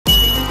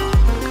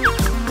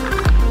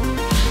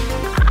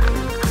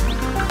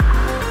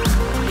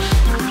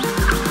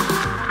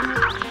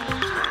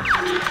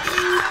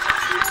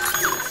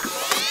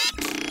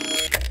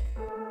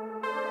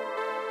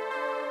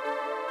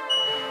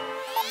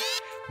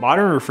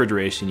Modern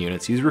refrigeration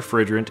units use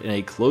refrigerant in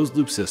a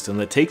closed-loop system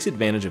that takes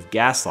advantage of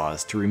gas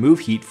laws to remove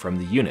heat from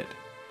the unit.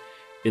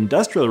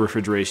 Industrial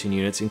refrigeration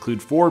units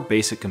include 4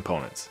 basic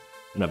components: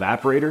 an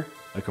evaporator,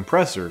 a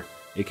compressor,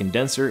 a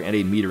condenser, and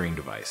a metering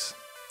device.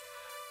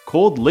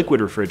 Cold liquid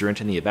refrigerant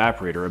in the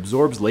evaporator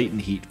absorbs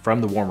latent heat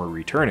from the warmer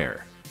return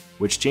air,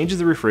 which changes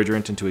the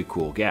refrigerant into a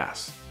cool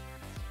gas.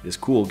 This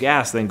cool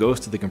gas then goes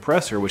to the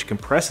compressor, which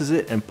compresses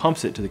it and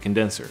pumps it to the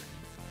condenser.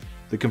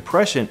 The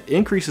compression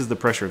increases the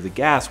pressure of the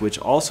gas, which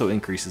also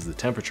increases the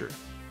temperature.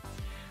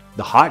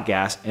 The hot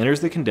gas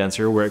enters the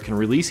condenser where it can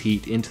release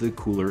heat into the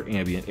cooler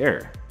ambient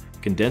air,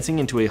 condensing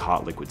into a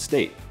hot liquid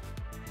state.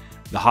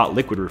 The hot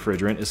liquid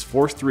refrigerant is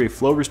forced through a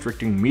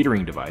flow-restricting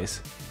metering device,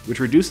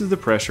 which reduces the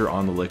pressure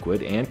on the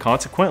liquid and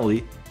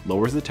consequently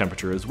lowers the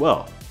temperature as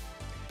well.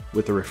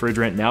 With the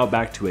refrigerant now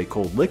back to a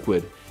cold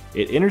liquid,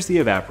 it enters the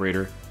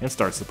evaporator and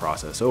starts the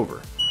process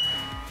over.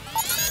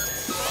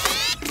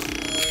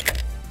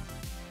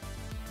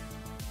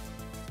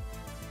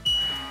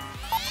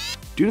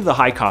 Due to the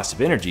high cost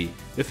of energy,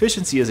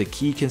 efficiency is a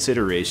key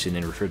consideration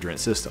in refrigerant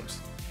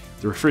systems.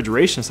 The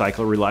refrigeration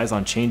cycle relies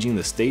on changing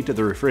the state of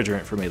the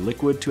refrigerant from a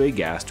liquid to a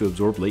gas to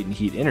absorb latent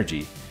heat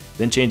energy,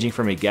 then changing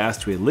from a gas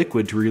to a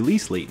liquid to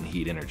release latent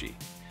heat energy.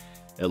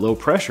 At low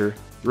pressure,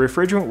 the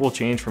refrigerant will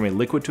change from a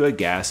liquid to a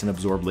gas and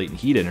absorb latent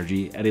heat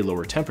energy at a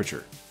lower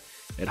temperature.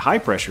 At high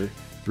pressure,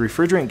 the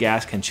refrigerant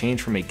gas can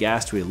change from a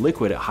gas to a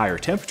liquid at higher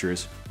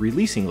temperatures,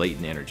 releasing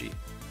latent energy.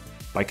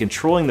 By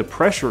controlling the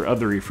pressure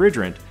of the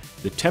refrigerant,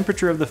 the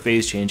temperature of the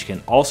phase change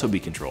can also be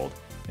controlled,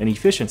 and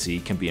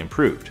efficiency can be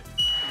improved.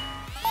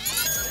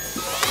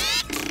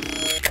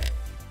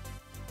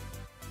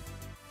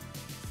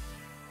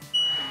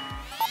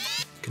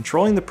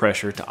 Controlling the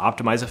pressure to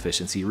optimize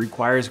efficiency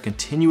requires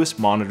continuous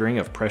monitoring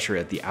of pressure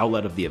at the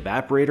outlet of the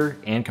evaporator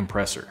and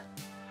compressor.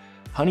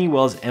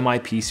 Honeywell's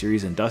MIP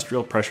series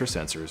industrial pressure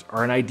sensors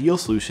are an ideal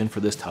solution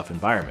for this tough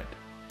environment.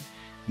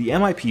 The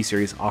MIP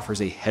series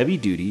offers a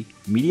heavy-duty,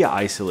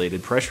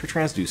 media-isolated pressure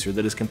transducer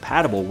that is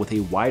compatible with a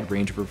wide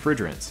range of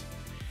refrigerants.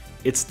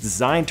 It's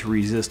designed to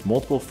resist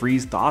multiple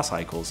freeze-thaw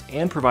cycles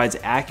and provides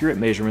accurate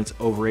measurements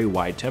over a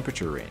wide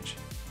temperature range.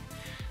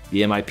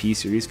 The MIP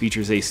series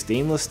features a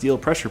stainless steel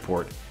pressure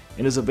port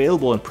and is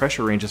available in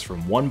pressure ranges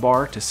from 1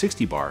 bar to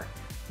 60 bar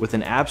with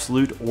an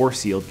absolute or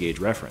sealed gauge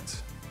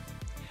reference.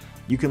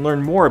 You can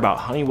learn more about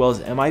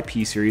Honeywell's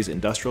MIP series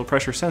industrial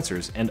pressure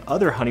sensors and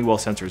other Honeywell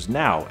sensors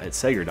now at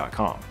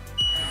Sager.com.